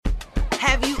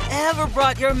Have you ever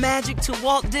brought your magic to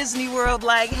Walt Disney World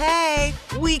like, hey,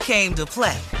 we came to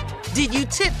play? Did you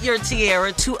tip your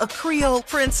tiara to a Creole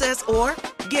princess or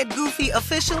get goofy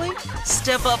officially?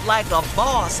 Step up like a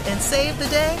boss and save the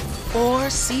day? Or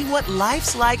see what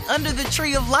life's like under the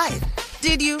tree of life?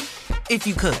 Did you? If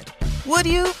you could. Would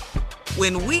you?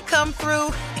 When we come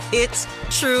through, it's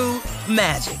true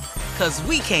magic. 'Cause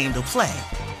we came to play.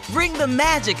 Bring the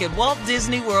magic at Walt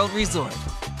Disney World Resort.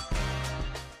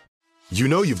 You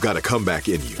know you've got a comeback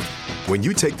in you. When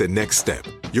you take the next step,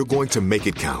 you're going to make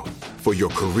it count. For your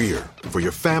career, for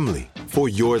your family, for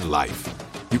your life.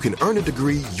 You can earn a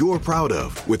degree you're proud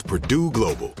of with Purdue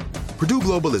Global. Purdue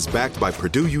Global is backed by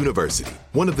Purdue University,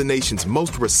 one of the nation's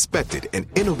most respected and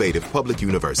innovative public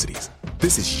universities.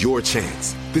 This is your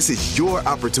chance. This is your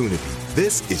opportunity.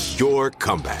 This is your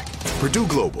comeback. Purdue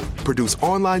Global, Purdue's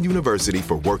online university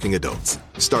for working adults.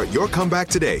 Start your comeback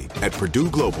today at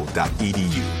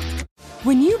purdueglobal.edu.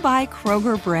 When you buy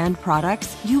Kroger brand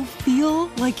products, you feel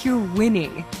like you're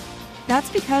winning.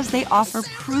 That's because they offer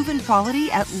proven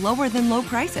quality at lower than low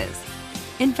prices.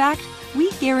 In fact, we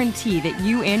guarantee that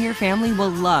you and your family will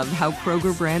love how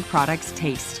Kroger brand products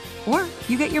taste, or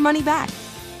you get your money back.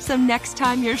 So next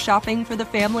time you're shopping for the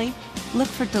family, look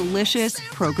for delicious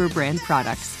Kroger brand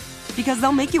products, because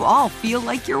they'll make you all feel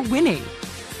like you're winning.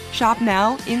 Shop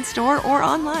now, in-store, or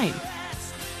online.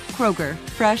 Kroger,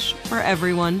 fresh for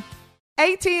everyone.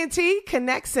 AT&T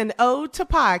connects an ode to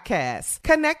podcasts.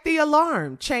 Connect the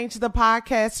alarm. Change the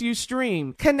podcast you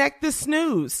stream. Connect the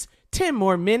snooze. 10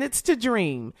 more minutes to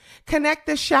dream. Connect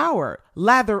the shower.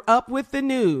 Lather up with the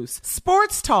news.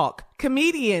 Sports talk,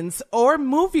 comedians, or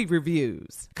movie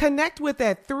reviews. Connect with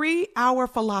that 3-hour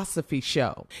philosophy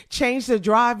show. Change the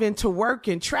drive into work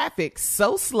in traffic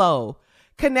so slow.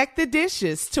 Connect the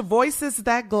dishes to voices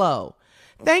that glow.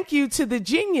 Thank you to the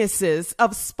geniuses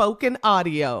of spoken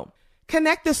audio.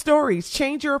 Connect the stories,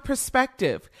 change your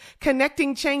perspective.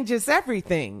 Connecting changes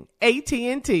everything.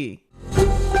 AT&T.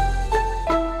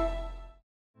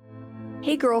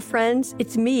 Hey girlfriends,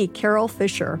 it's me, Carol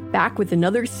Fisher, back with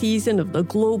another season of the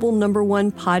global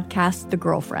 #1 podcast, The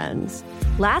Girlfriends.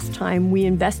 Last time, we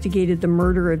investigated the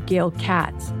murder of Gail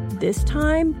Katz. This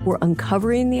time, we're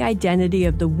uncovering the identity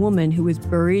of the woman who was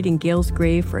buried in Gail's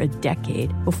grave for a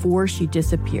decade before she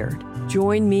disappeared.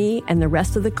 Join me and the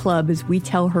rest of the club as we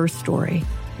tell her story.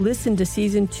 Listen to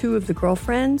Season 2 of The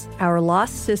Girlfriends, Our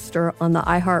Lost Sister on the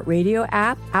iHeartRadio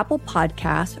app, Apple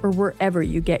Podcasts, or wherever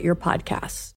you get your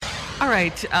podcasts. All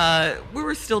right, we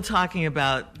were still talking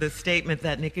about the statement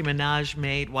that Nicki Minaj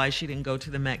made, why she didn't go to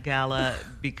the Met Gala,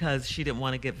 because she didn't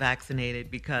want to get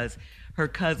vaccinated, because her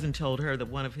cousin told her that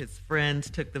one of his friends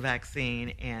took the vaccine,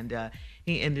 and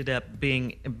he ended up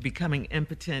becoming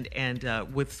impotent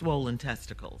and with swollen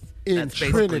testicles. That's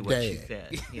basically what she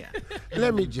said. Yeah.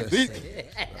 Let me just say,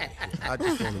 I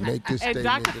just want to make this And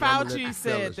statement. Dr. Fauci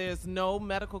said there's no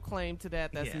medical claim to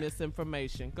that. That's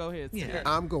misinformation. Go ahead, Steve. Yeah.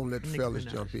 I'm going to let the fellas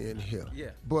jump in here.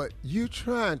 Yeah. But you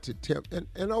trying to tell,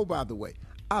 and oh, by the way,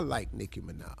 I like Nicki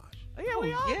Minaj. Yeah,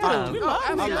 we all Yeah. do.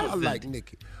 I like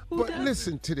Nicki. But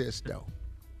listen to this, though.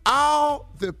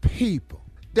 All the people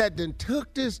that done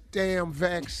took this damn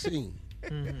vaccine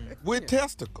with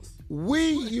testicles.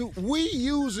 We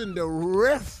using the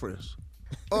reference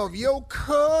of your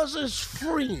cousin's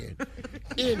friend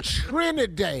in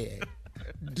Trinidad,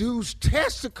 whose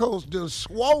testicles done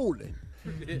swollen.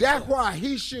 That's why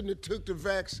he shouldn't have took the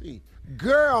vaccine.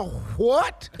 Girl,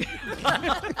 what?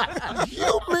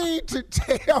 You mean to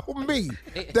tell me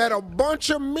that a bunch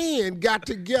of men got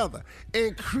together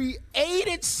and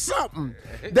created something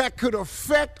that could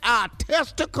affect our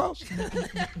testicles?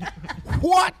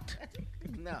 What?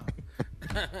 No.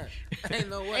 Ain't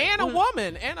no way. And a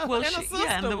woman, and a sister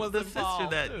and was the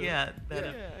involved, sister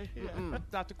too.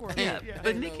 Dr. Courtney. Yeah,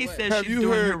 but Nikki says Have she's you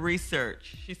doing heard- her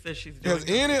research. She says she's doing Has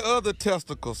any other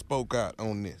testicle spoke out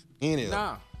on this? Any of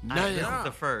them? No. This is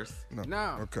the first.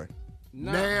 No. Okay.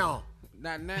 No. Now.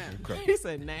 Not now. He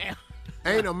said now.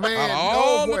 Ain't a man Out of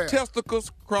all nowhere. the testicles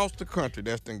across the country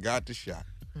that's done got the shot,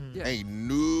 Yeah. ain't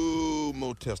no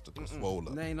more testicles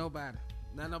swollen. There ain't nobody.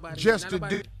 Not nobody. Just not the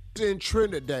nobody. dude in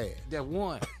Trinidad. That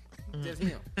one. Just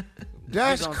him.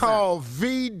 That's gonna called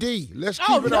VD. Let's keep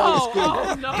Oh, it no. old school.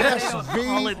 Oh, no. That's They don't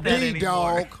call it that VD,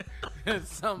 anymore. dog.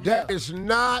 Something That else. is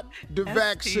not the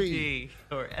vaccine. STD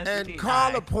or STI. And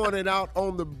Carla pointed out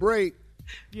on the break,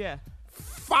 Yeah.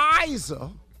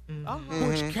 Pfizer,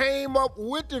 which came up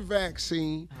with the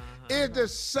vaccine, is the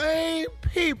same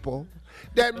people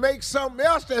that make something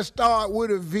else that start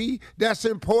with a V that's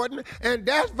important, and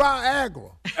that's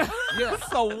Viagra,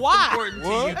 So why? important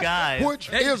to you guys. which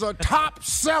is a top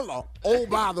seller, oh,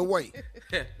 by the way.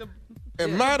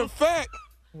 And matter of fact,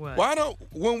 What? why don't,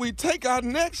 when we take our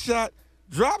next shot,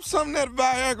 drop some of that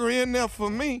Viagra in there for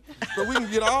me so we can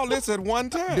get all this at one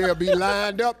time. They'll be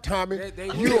lined up, Tommy.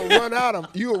 You'll run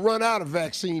out of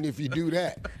vaccine if you do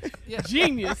that.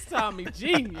 Genius, Tommy,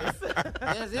 genius.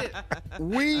 That's it.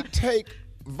 We take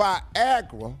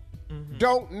Viagra,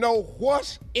 don't know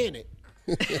what's in it.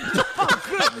 Oh,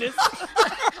 goodness.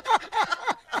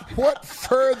 What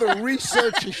further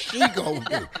research is she gonna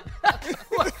do?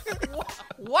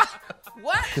 What?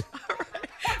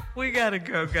 We gotta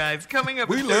go, guys. Coming up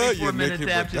We in love 34 you, minutes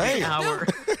Nikki, after but the damn. hour.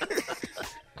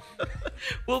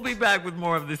 We'll be back with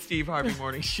more of the Steve Harvey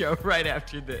Morning Show right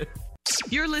after this.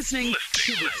 You're listening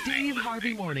to the Steve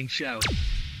Harvey Morning Show.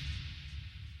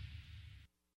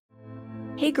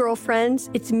 Hey, girlfriends,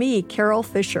 it's me, Carol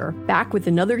Fisher, back with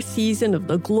another season of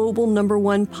the global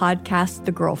 #1 podcast,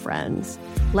 The Girlfriends.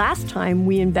 Last time,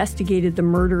 we investigated the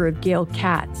murder of Gail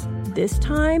Katz. This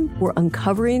time, we're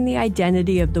uncovering the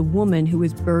identity of the woman who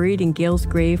was buried in Gail's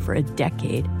grave for a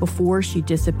decade before she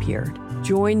disappeared.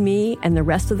 Join me and the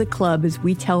rest of the club as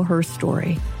we tell her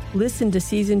story. Listen to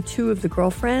Season 2 of The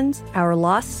Girlfriends, Our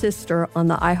Lost Sister on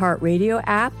the iHeartRadio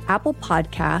app, Apple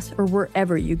Podcasts, or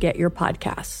wherever you get your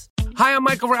podcasts. Hi, I'm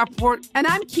Michael Rappaport. And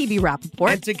I'm Kibi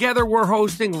Rappaport. And together we're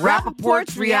hosting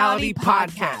Rappaport's Reality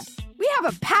Podcast. We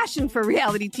have a passion for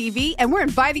reality TV, and we're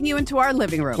inviting you into our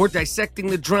living room. We're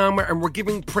dissecting the drama, and we're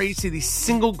giving praise to the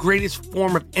single greatest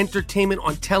form of entertainment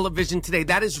on television today.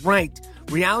 That is right.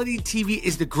 Reality TV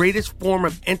is the greatest form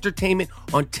of entertainment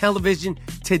on television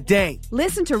today.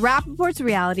 Listen to Rappaport's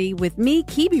Reality with me,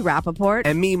 Kibi Rappaport.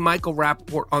 And me, Michael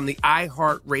Rappaport, on the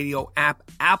iHeartRadio app,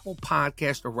 Apple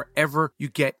Podcast, or wherever you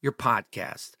get your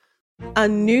podcast. A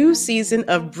new season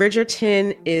of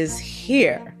Bridgerton is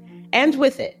here. And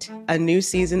with it, a new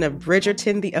season of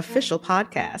Bridgerton, the official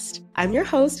podcast. I'm your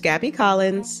host, Gabby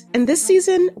Collins, and this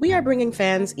season, we are bringing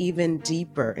fans even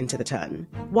deeper into the ton.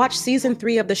 Watch season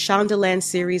 3 of the Shondaland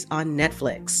series on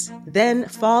Netflix. Then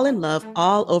fall in love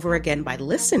all over again by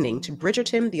listening to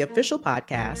Bridgerton, the official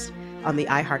podcast, on the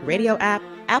iHeartRadio app,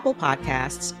 Apple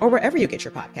Podcasts, or wherever you get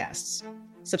your podcasts.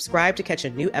 Subscribe to catch a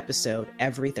new episode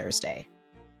every Thursday.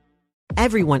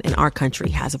 Everyone in our country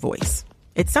has a voice.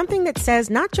 It's something that says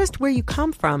not just where you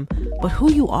come from, but who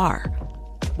you are.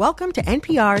 Welcome to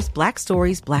NPR's Black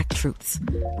Stories, Black Truths,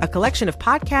 a collection of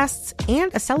podcasts and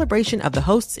a celebration of the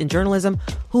hosts in journalism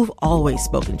who've always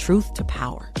spoken truth to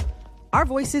power. Our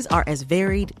voices are as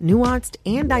varied, nuanced,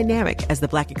 and dynamic as the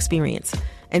Black experience,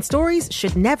 and stories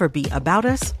should never be about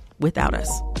us without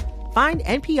us. Find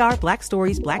NPR Black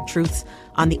Stories, Black Truths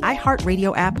on the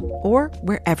iHeartRadio app or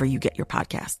wherever you get your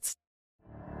podcasts.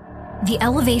 The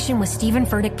Elevation with Stephen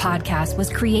Furtick podcast was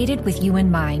created with you in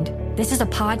mind. This is a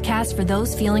podcast for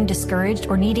those feeling discouraged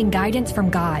or needing guidance from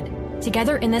God.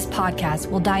 Together in this podcast,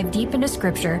 we'll dive deep into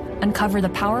scripture, uncover the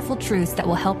powerful truths that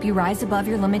will help you rise above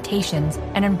your limitations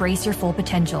and embrace your full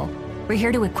potential. We're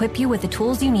here to equip you with the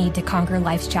tools you need to conquer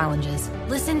life's challenges.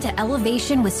 Listen to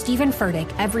Elevation with Stephen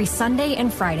Furtick every Sunday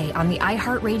and Friday on the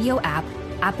iHeartRadio app,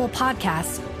 Apple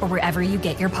Podcasts, or wherever you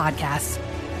get your podcasts.